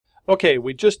Okay,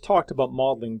 we just talked about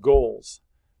modeling goals.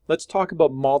 Let's talk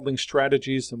about modeling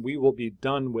strategies, and we will be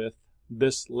done with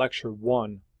this lecture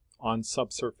 1 on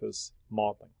subsurface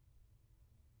modeling.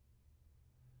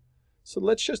 So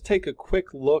let's just take a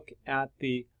quick look at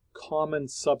the common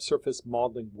subsurface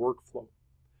modeling workflow.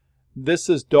 This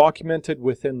is documented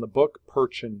within the book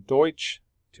Perch and Deutsch,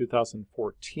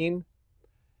 2014.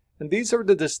 And these are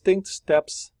the distinct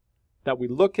steps that we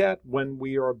look at when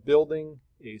we are building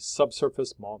a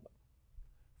subsurface model.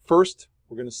 First,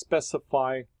 we're going to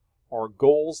specify our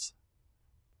goals.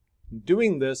 In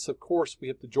doing this, of course, we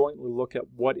have to jointly look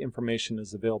at what information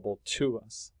is available to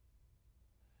us.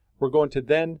 We're going to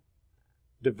then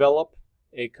develop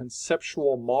a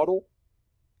conceptual model.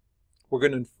 We're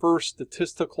going to infer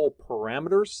statistical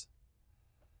parameters.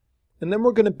 And then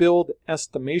we're going to build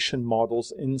estimation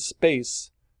models in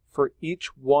space for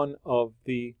each one of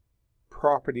the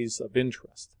properties of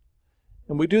interest.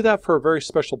 And we do that for a very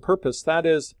special purpose. That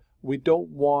is, we don't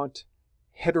want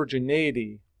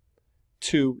heterogeneity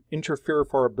to interfere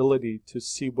with our ability to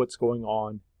see what's going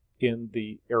on in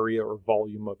the area or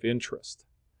volume of interest.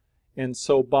 And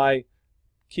so by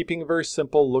keeping it very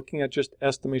simple, looking at just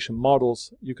estimation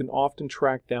models, you can often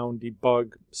track down,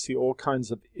 debug, see all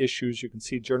kinds of issues. You can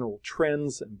see general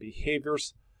trends and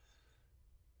behaviors.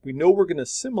 We know we're going to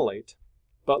simulate,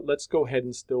 but let's go ahead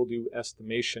and still do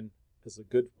estimation as a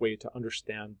good way to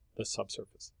understand the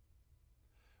subsurface.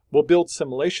 We'll build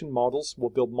simulation models. We'll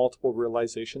build multiple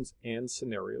realizations and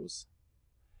scenarios.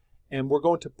 And we're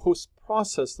going to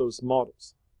post-process those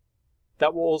models.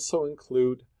 That will also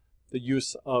include the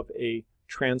use of a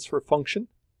transfer function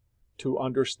to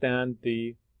understand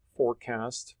the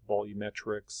forecast,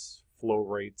 volumetrics, flow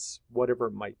rates, whatever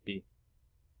it might be.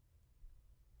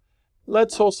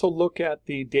 Let's also look at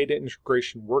the data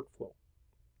integration workflow.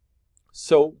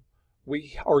 So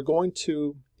we are going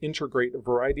to integrate a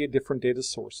variety of different data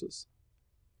sources.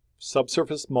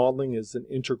 Subsurface modeling is an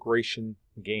integration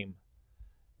game.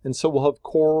 And so we'll have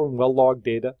core and well log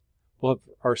data. We'll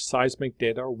have our seismic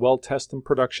data, our well test and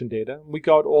production data. We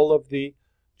got all of the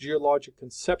geologic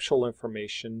conceptual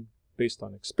information based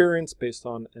on experience, based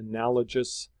on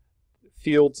analogous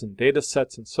fields and data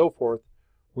sets and so forth.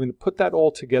 We're going to put that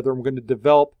all together and we're going to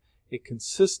develop a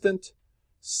consistent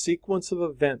sequence of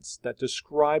events that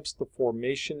describes the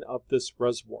formation of this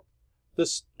reservoir, the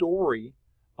story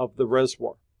of the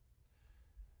reservoir.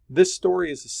 This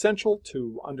story is essential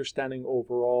to understanding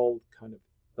overall kind of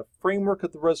the framework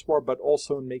of the reservoir, but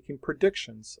also in making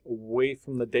predictions away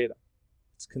from the data.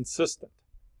 It's consistent.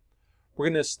 We're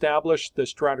going to establish the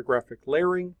stratigraphic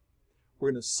layering.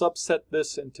 We're going to subset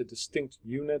this into distinct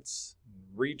units,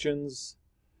 regions.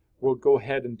 We'll go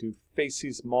ahead and do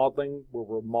facies modeling, where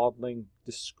we're modeling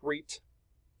discrete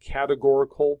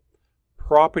categorical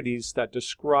properties that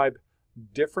describe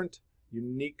different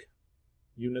unique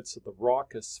units of the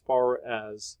rock as far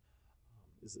as,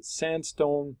 is it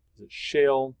sandstone, is it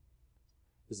shale,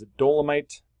 is it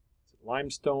dolomite, is it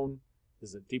limestone,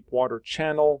 is it deep water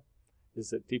channel,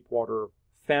 is it deep water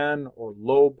fan or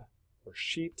lobe or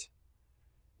sheet.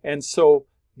 And so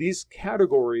these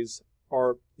categories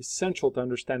are essential to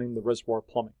understanding the reservoir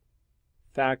plumbing.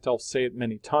 In fact, I'll say it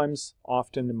many times,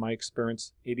 often in my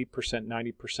experience, 80%,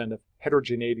 90% of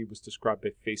heterogeneity was described by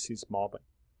facies modeling.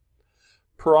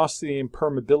 Porosity and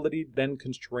permeability then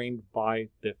constrained by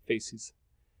the facies.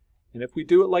 And if we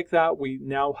do it like that, we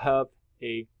now have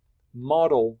a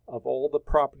model of all the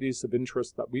properties of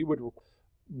interest that we would require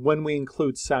when we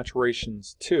include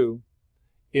saturations too,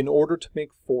 in order to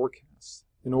make forecasts,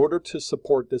 in order to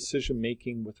support decision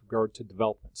making with regard to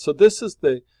development. So this is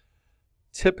the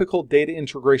typical data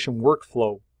integration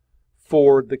workflow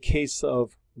for the case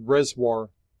of reservoir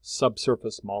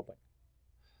subsurface modeling.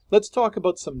 Let's talk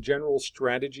about some general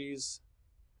strategies,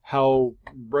 how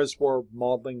reservoir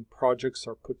modeling projects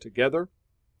are put together.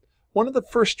 One of the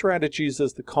first strategies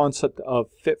is the concept of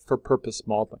fit-for-purpose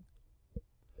modeling.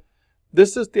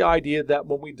 This is the idea that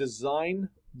when we design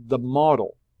the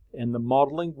model and the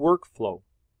modeling workflow,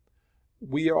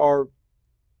 we are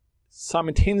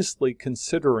simultaneously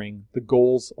considering the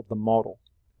goals of the model.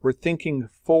 We're thinking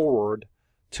forward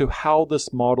to how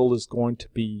this model is going to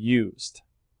be used.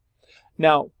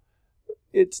 Now,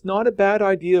 it's not a bad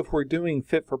idea if we're doing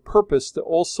fit for purpose to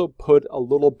also put a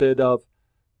little bit of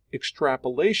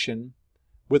extrapolation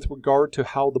with regard to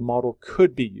how the model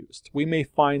could be used. We may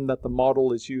find that the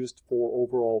model is used for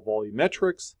overall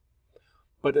volumetrics,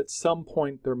 but at some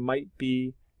point there might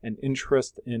be an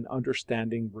interest in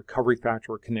understanding recovery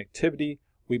factor or connectivity.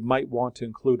 We might want to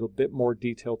include a bit more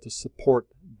detail to support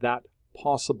that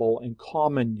possible and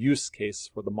common use case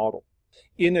for the model.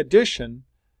 In addition,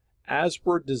 as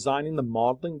we're designing the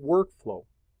modeling workflow,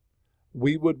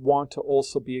 we would want to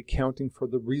also be accounting for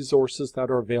the resources that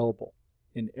are available.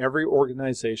 In every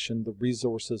organization, the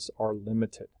resources are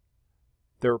limited.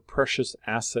 They're a precious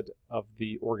asset of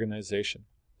the organization.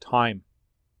 Time,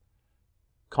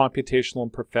 computational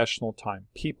and professional time,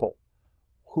 people.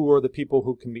 Who are the people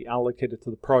who can be allocated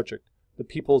to the project? The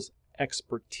people's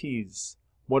expertise.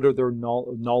 What are their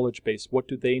knowledge base? What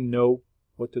do they know?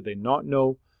 What do they not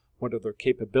know? What are their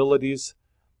capabilities?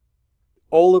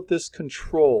 All of this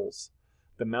controls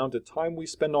the amount of time we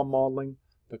spend on modeling,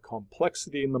 the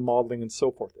complexity in the modeling, and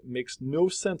so forth. It makes no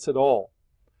sense at all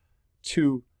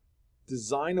to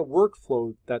design a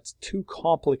workflow that's too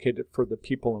complicated for the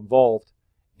people involved,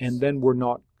 and then we're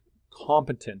not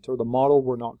competent, or the model,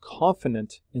 we're not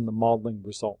confident in the modeling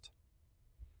result.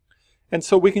 And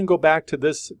so we can go back to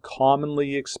this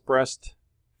commonly expressed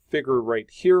figure right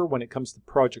here when it comes to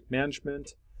project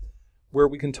management, where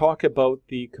we can talk about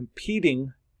the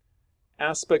competing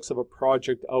aspects of a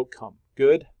project outcome: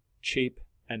 good, cheap,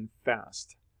 and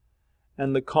fast.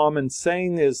 And the common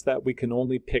saying is that we can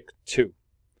only pick two.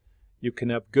 You can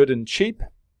have good and cheap,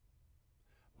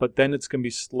 but then it's going to be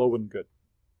slow and good.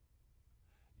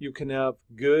 You can have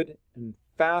good and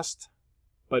fast,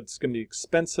 but it's going to be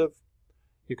expensive.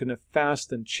 You can have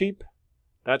fast and cheap.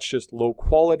 That's just low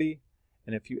quality.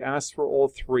 And if you ask for all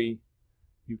three,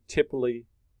 you typically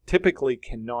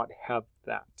cannot have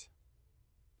that.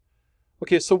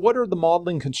 Okay, so what are the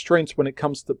modeling constraints when it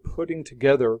comes to putting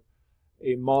together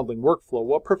a modeling workflow?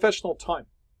 Well, professional time.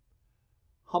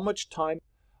 How much time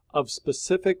of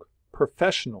specific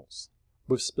professionals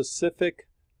with specific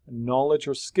knowledge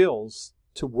or skills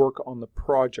to work on the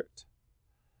project?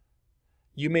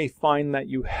 You may find that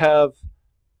you have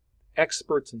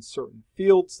experts in certain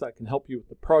fields that can help you with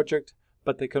the project,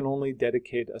 but they can only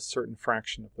dedicate a certain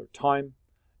fraction of their time.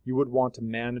 You would want to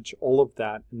manage all of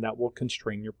that, and that will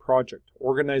constrain your project.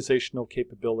 Organizational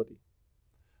capability.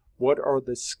 What are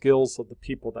the skills of the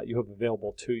people that you have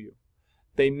available to you?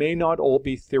 They may not all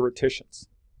be theoreticians.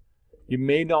 You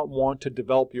may not want to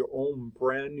develop your own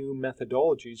brand new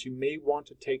methodologies. You may want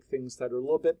to take things that are a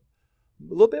little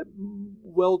bit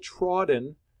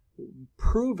well-trodden,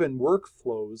 proven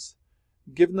workflows,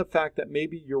 given the fact that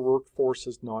maybe your workforce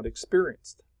is not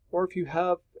experienced. Or if you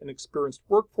have an experienced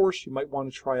workforce, you might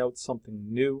want to try out something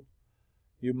new.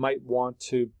 You might want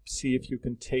to see if you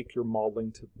can take your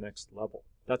modeling to the next level.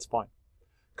 That's fine.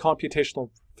 Computational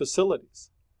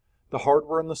facilities. The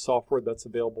hardware and the software that's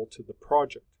available to the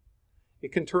project.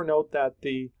 It can turn out that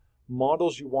the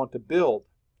models you want to build,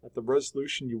 at the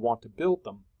resolution you want to build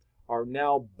them, are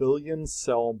now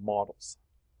billion-cell models.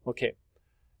 Okay,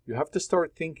 you have to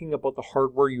start thinking about the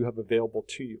hardware you have available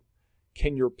to you.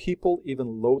 Can your people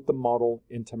even load the model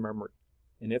into memory?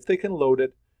 And if they can load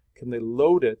it, can they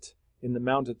load it in the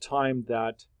amount of time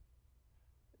that,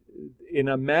 in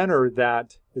a manner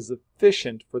that is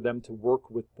efficient for them to work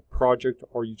with the project?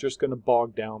 Or are you just going to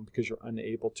bog down because you're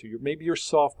unable to? Maybe your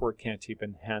software can't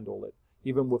even handle it,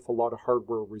 even with a lot of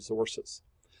hardware resources.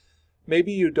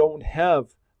 Maybe you don't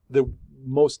have the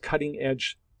most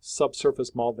cutting-edge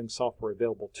subsurface modeling software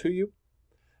available to you.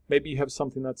 Maybe you have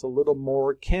something that's a little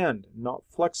more canned, not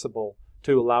flexible,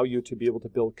 to allow you to be able to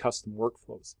build custom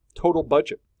workflows. Total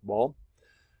budget. Well,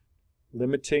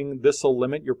 this will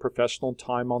limit your professional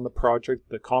time on the project,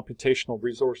 the computational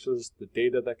resources, the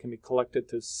data that can be collected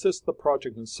to assist the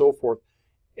project, and so forth.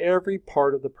 Every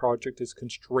part of the project is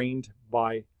constrained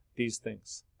by these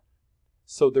things.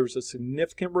 So there's a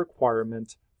significant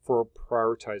requirement for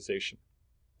prioritization.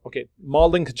 Okay,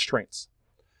 modeling constraints.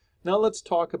 Now let's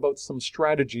talk about some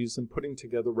strategies in putting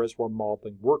together reservoir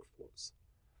modeling workflows.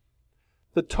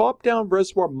 The top-down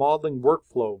reservoir modeling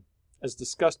workflow, as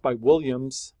discussed by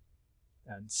Williams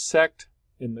and Sect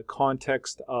in the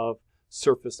context of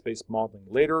surface-based modeling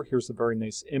later, here's a very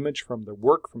nice image from their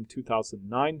work from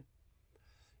 2009,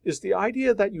 is the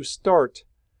idea that you start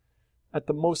at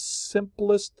the most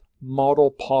simplest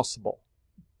model possible.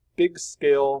 Big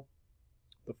scale,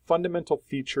 the fundamental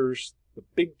features, the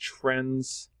big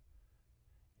trends,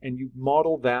 and you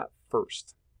model that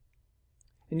first.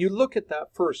 And you look at that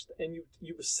first and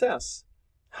you assess,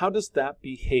 how does that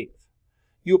behave?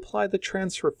 You apply the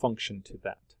transfer function to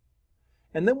that.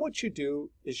 And then what you do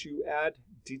is you add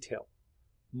detail,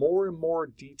 more and more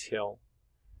detail,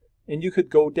 and you could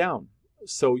go down.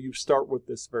 So you start with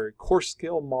this very coarse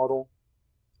scale model,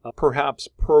 perhaps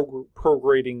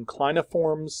prograding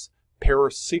cliniforms, pair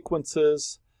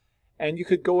sequences, and you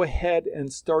could go ahead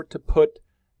and start to put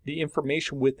the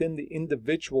information within the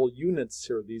individual units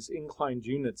here, these inclined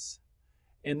units.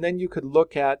 And then you could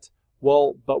look at,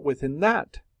 well, but within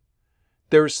that,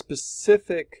 there's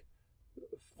specific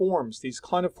forms. These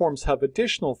cliniforms have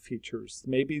additional features.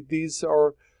 Maybe these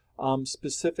are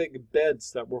specific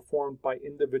beds that were formed by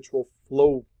individual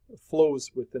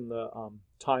flows within the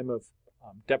time of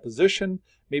deposition.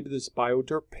 Maybe there's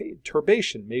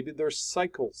bioturbation. Maybe there's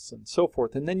cycles and so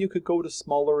forth. And then you could go to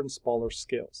smaller and smaller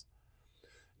scales.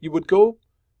 You would go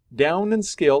down in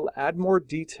scale, add more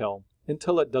detail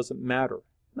until it doesn't matter.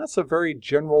 And that's a very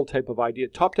general type of idea.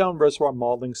 Top-down reservoir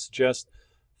modeling suggests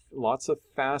lots of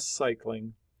fast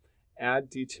cycling, add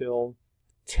detail,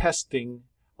 testing,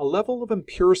 a level of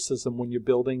empiricism when you're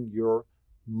building your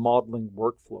modeling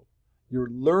workflow. You're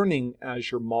learning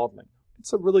as you're modeling.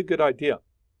 It's a really good idea.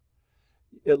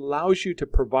 It allows you to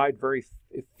provide very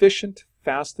efficient,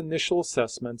 fast initial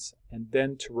assessments and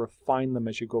then to refine them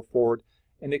as you go forward.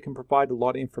 And it can provide a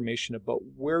lot of information about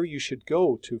where you should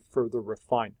go to further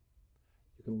refine.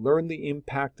 You can learn the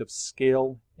impact of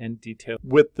scale and detail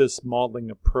with this modeling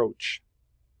approach.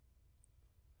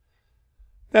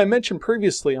 Now, I mentioned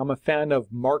previously I'm a fan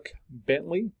of Mark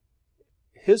Bentley.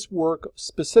 His work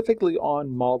specifically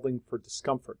on modeling for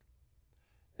discomfort.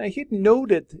 Now, he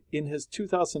noted in his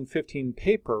 2015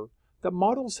 paper that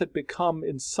models had become,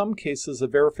 in some cases, a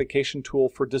verification tool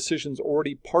for decisions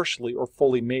already partially or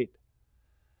fully made.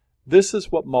 This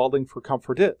is what modeling for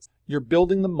comfort is. You're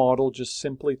building the model just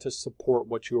simply to support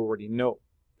what you already know.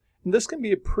 And this can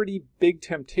be a pretty big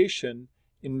temptation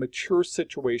in mature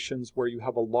situations where you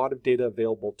have a lot of data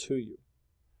available to you.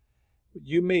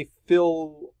 You may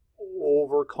feel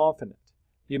overconfident.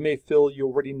 You may feel you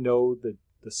already know that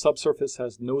the subsurface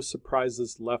has no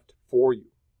surprises left for you.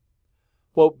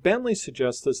 What Bentley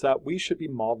suggests is that we should be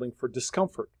modeling for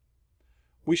discomfort.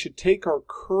 We should take our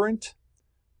current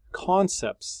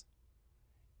concepts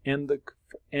and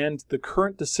the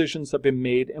current decisions that have been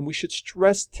made, and we should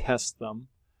stress test them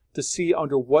to see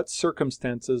under what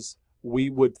circumstances we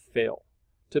would fail,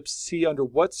 to see under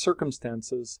what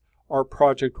circumstances our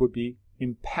project would be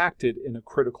impacted in a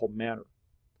critical manner.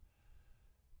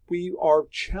 We are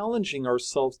challenging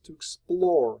ourselves to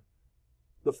explore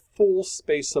the full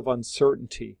space of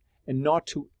uncertainty and not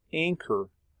to anchor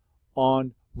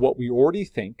on what we already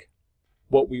think,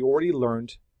 what we already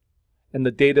learned, and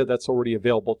the data that's already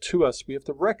available to us. We have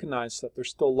to recognize that there's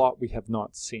still a lot we have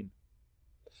not seen.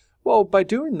 Well, by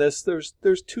doing this, there's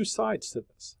two sides to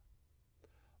this.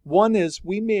 One is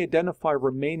we may identify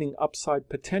remaining upside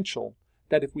potential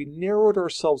that if we narrowed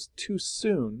ourselves too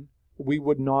soon, we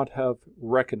would not have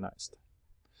recognized.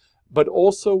 But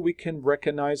also we can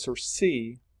recognize or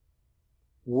see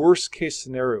worst case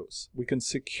scenarios. We can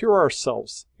secure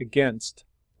ourselves against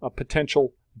a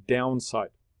potential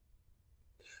downside.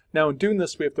 Now, in doing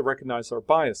this, we have to recognize our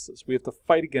biases. We have to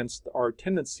fight against our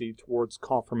tendency towards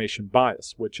confirmation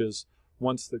bias, which is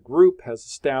once the group has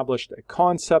established a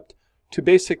concept, to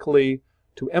basically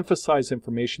emphasize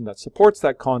information that supports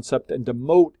that concept and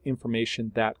demote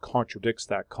information that contradicts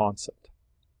that concept.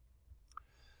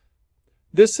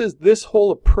 This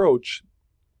whole approach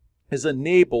is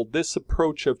enabled, this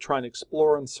approach of trying to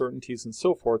explore uncertainties and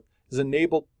so forth, is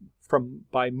enabled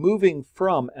by moving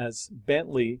from, as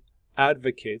Bentley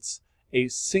advocates, a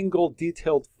single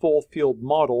detailed full field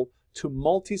model to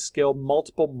multi-scale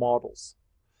multiple models.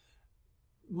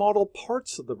 Model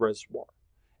parts of the reservoir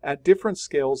at different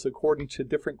scales according to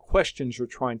different questions you're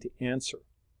trying to answer.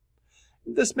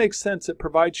 This makes sense. It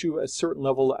provides you a certain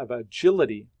level of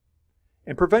agility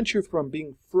and prevents you from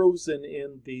being frozen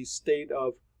in the state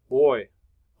of, boy,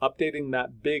 updating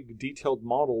that big detailed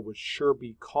model would sure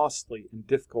be costly and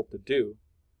difficult to do,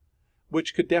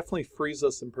 which could definitely freeze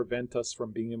us and prevent us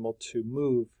from being able to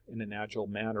move in an agile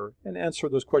manner and answer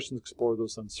those questions, explore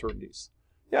those uncertainties.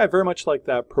 Yeah, I very much like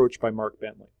that approach by Mark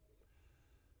Bentley.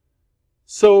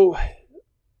 So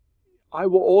I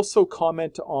will also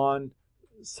comment on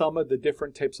some of the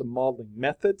different types of modeling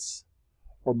methods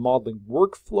or modeling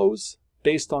workflows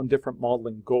based on different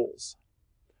modeling goals.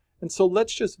 And so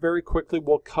let's just very quickly,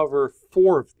 we'll cover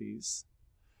 4 of these.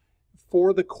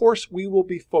 For the course, we will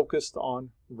be focused on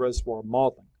reservoir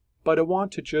modeling. But I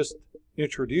want to just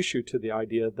introduce you to the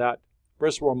idea that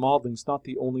reservoir modeling is not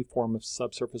the only form of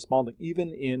subsurface modeling.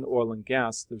 Even in oil and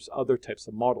gas, there's other types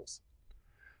of models.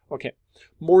 Okay,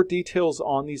 more details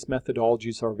on these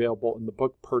methodologies are available in the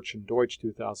book Perch and Deutsch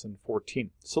 2014.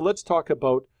 So let's talk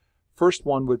about, first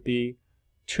one would be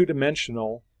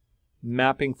two-dimensional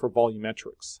mapping for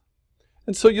volumetrics.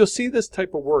 And so you'll see this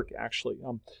type of work actually.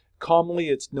 Commonly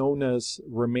it's known as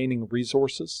remaining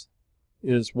resources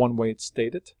is one way it's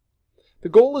stated. The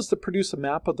goal is to produce a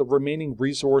map of the remaining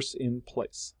resource in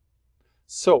place.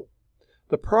 So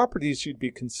the properties you'd be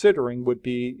considering would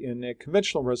be in a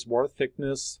conventional reservoir: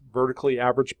 thickness, vertically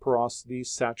average porosity,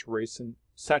 saturation,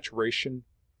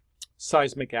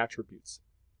 seismic attributes.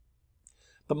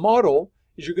 The model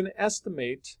is you're going to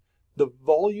estimate the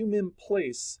volume in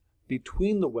place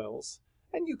between the wells,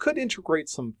 and you could integrate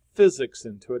some physics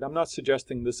into it. I'm not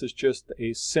suggesting this is just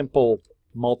a simple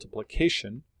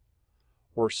multiplication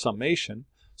or summation.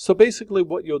 So basically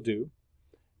what you'll do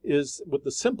is, with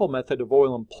the simple method of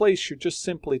oil in place, you just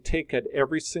simply take at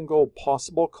every single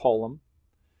possible column.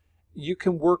 You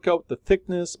can work out the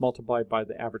thickness multiplied by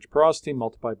the average porosity,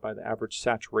 multiplied by the average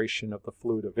saturation of the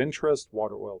fluid of interest,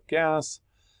 water, oil, gas.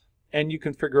 And you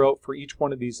can figure out for each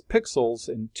one of these pixels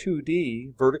in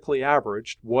 2D, vertically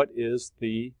averaged, what is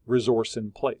the resource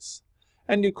in place.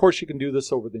 And of course you can do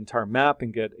this over the entire map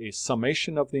and get a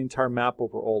summation of the entire map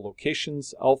over all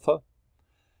locations, alpha.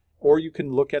 Or you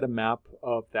can look at a map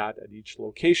of that at each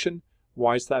location.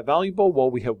 Why is that valuable?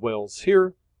 Well, we have wells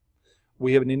here.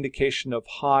 We have an indication of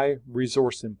high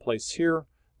resource in place here.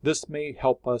 This may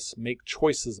help us make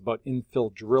choices about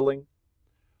infill drilling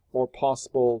or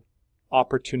possible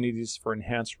opportunities for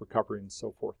enhanced recovery and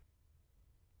so forth.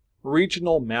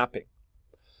 Regional mapping.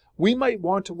 We might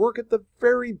want to work at the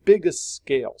very biggest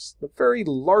scales, the very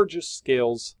largest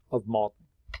scales of modeling.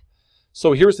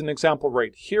 So here's an example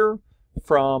right here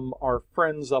from our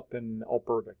friends up in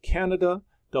Alberta, Canada,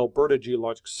 the Alberta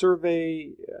Geologic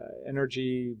Survey,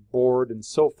 Energy Board, and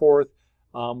so forth.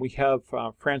 We have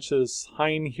Francis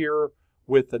Hein here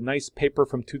with a nice paper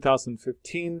from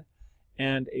 2015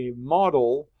 and a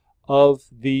model of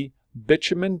the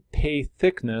bitumen pay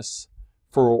thickness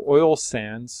for oil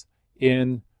sands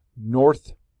in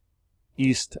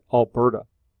northeast Alberta.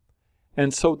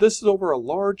 And so this is over a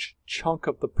large chunk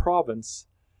of the province.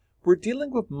 We're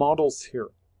dealing with models here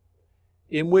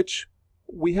in which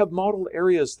we have modeled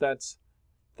areas that's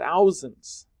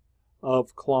thousands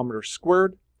of kilometers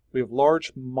squared. We have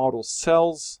large model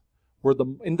cells where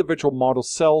the individual model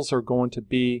cells are going to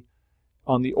be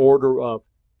on the order of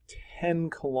 10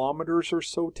 kilometers or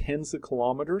so, tens of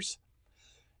kilometers.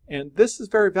 And this is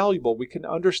very valuable. We can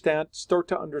start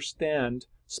to understand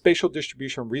spatial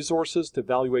distribution of resources to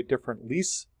evaluate different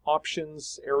lease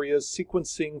options, areas,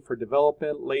 sequencing for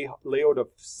development, layout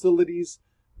of facilities.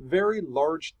 Very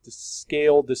large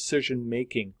scale decision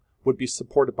making would be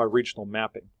supported by regional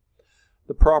mapping.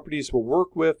 The properties we'll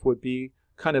work with would be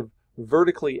kind of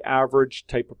vertically average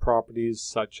type of properties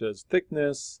such as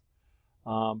thickness,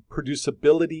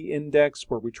 producibility index,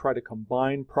 where we try to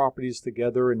combine properties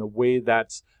together in a way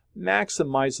that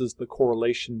maximizes the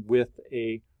correlation with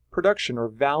a production or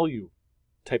value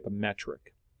type of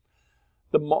metric.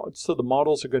 So the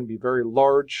models are going to be very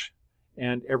large,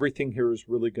 and everything here is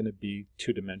really going to be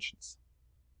 2 dimensions.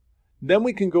 Then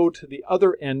we can go to the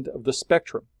other end of the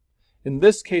spectrum. In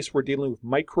this case, we're dealing with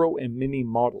micro and mini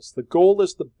models. The goal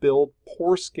is to build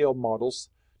pore scale models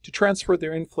to transfer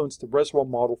their influence to reservoir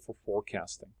model for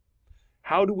forecasting.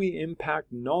 How do we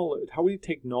impact knowledge? How do we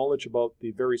take knowledge about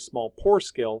the very small pore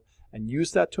scale and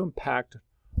use that to impact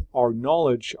our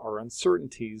knowledge, our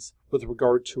uncertainties with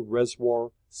regard to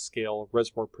reservoir scale,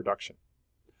 reservoir production?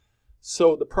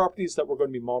 So the properties that we're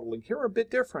going to be modeling here are a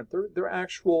bit different. They're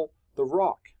actual, the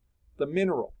rock, the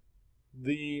mineral,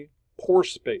 the pore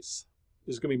space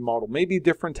is going to be modeled. Maybe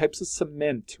different types of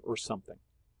cement or something.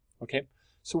 Okay?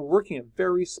 So we're working at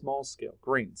very small scale,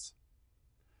 grains.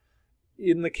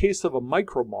 In the case of a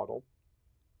micro model,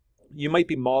 you might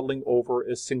be modeling over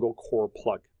a single core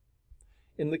plug.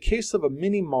 In the case of a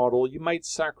mini model, you might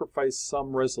sacrifice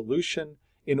some resolution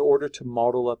in order to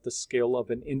model at the scale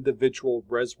of an individual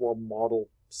reservoir model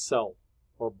cell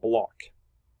or block.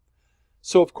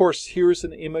 So of course, here's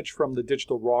an image from the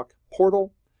Digital Rock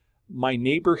portal. My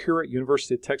neighbor here at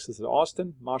University of Texas at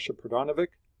Austin, Masha Pradanovic,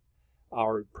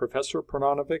 our Professor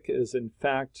Pradanovic, is in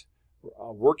fact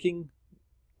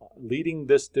leading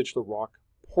this Digital Rock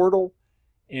portal.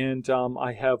 And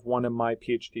I have one of my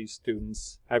PhD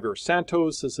students, Javier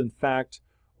Santos, is in fact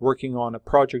working on a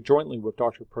project jointly with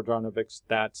Dr. Pradanovic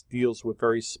that deals with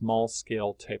very small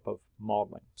scale type of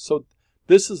modeling. So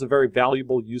this is a very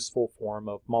valuable, useful form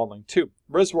of modeling too.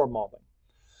 Reservoir modeling.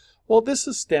 Well, this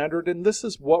is standard, and this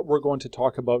is what we're going to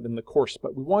talk about in the course,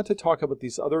 but we want to talk about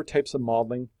these other types of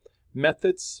modeling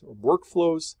methods or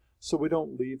workflows, so we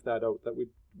don't leave that out, that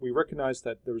we recognize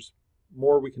that there's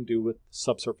more we can do with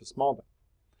subsurface modeling.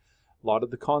 A lot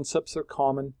of the concepts are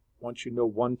common. Once you know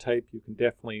one type, you can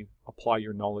definitely apply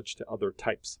your knowledge to other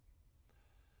types.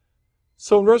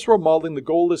 So in reservoir modeling, the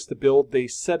goal is to build a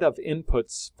set of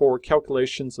inputs for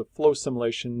calculations of flow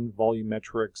simulation,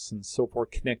 volumetrics, and so forth,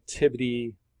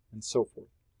 connectivity, and so forth.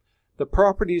 The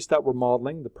properties that we're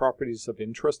modeling, the properties of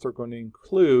interest, are going to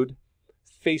include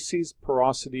facies,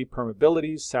 porosity,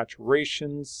 permeabilities,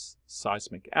 saturations,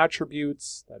 seismic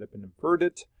attributes that have been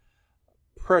inverted,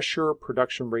 pressure,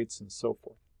 production rates, and so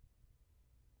forth.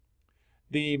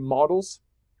 The models,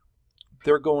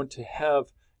 they're going to have,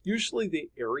 usually the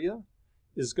area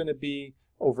is going to be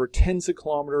over tens of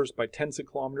kilometers by tens of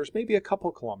kilometers, maybe a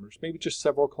couple kilometers, maybe just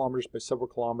several kilometers by several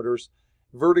kilometers.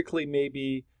 Vertically,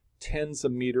 maybe tens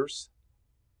of meters,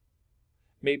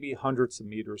 maybe hundreds of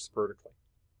meters vertically.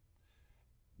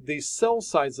 These cell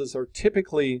sizes are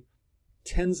typically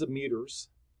tens of meters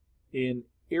in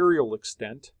aerial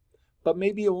extent, but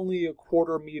maybe only a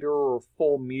quarter meter or a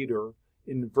full meter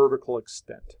in vertical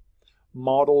extent.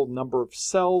 Model number of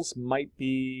cells might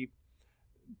be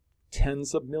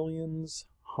tens of millions,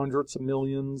 hundreds of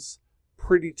millions,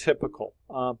 pretty typical.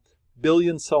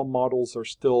 Billion cell models are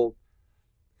still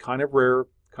kind of rare,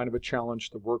 kind of a challenge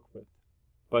to work with.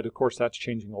 But of course, that's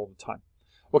changing all the time.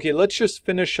 Okay, let's just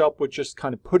finish up with just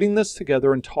kind of putting this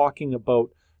together and talking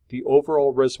about the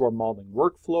overall reservoir modeling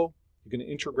workflow. You're going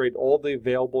to integrate all the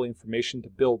available information to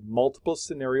build multiple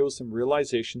scenarios and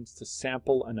realizations to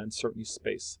sample an uncertainty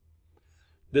space.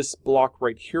 This block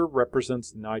right here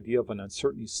represents an idea of an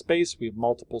uncertainty space. We have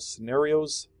multiple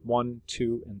scenarios, 1,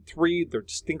 2, and 3. They're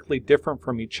distinctly different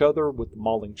from each other with the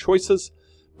modeling choices,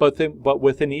 but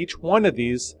within each one of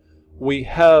these, we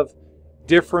have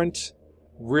different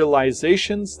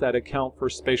realizations that account for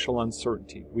spatial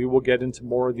uncertainty. We will get into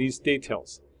more of these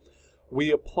details.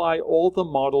 We apply all the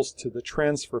models to the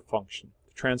transfer function.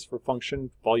 The transfer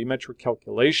function, volumetric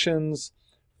calculations,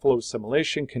 flow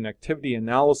simulation, connectivity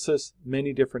analysis,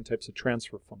 many different types of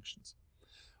transfer functions.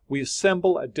 We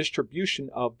assemble a distribution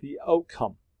of the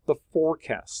outcome, the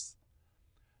forecasts.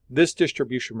 This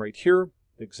distribution right here,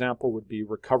 the example would be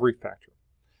recovery factor.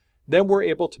 Then we're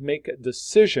able to make a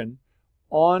decision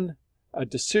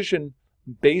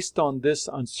based on this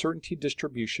uncertainty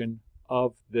distribution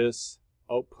of this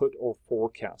output or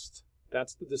forecast.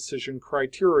 That's the decision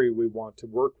criteria we want to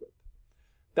work with.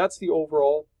 That's the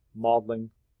overall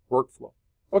modeling workflow.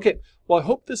 Okay, well, I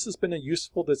hope this has been a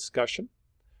useful discussion.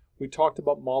 We talked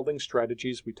about modeling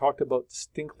strategies. We talked about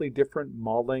distinctly different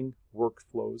modeling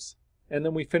workflows. And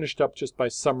then we finished up just by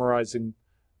summarizing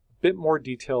a bit more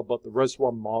detail about the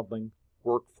reservoir modeling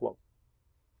workflow.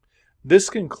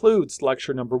 This concludes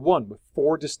lecture number 1 with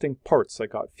 4 distinct parts. I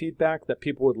got feedback that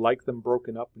people would like them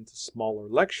broken up into smaller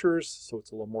lectures, so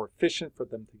it's a little more efficient for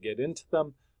them to get into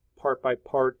them part by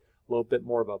part, a little bit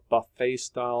more of a buffet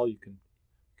style. You can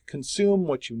consume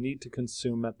what you need to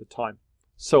consume at the time.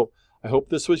 So I hope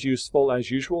this was useful.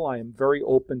 As usual, I am very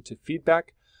open to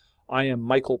feedback. I am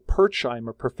Michael Perch. I am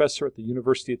a professor at the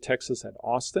University of Texas at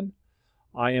Austin.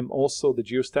 I am also the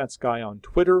Geostats guy on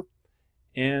Twitter.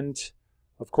 And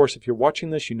of course, if you're watching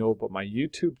this, you know about my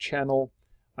YouTube channel.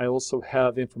 I also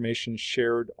have information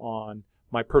shared on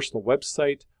my personal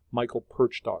website,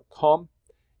 michaelperch.com.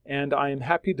 And I am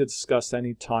happy to discuss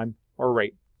anytime. All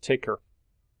right, take care.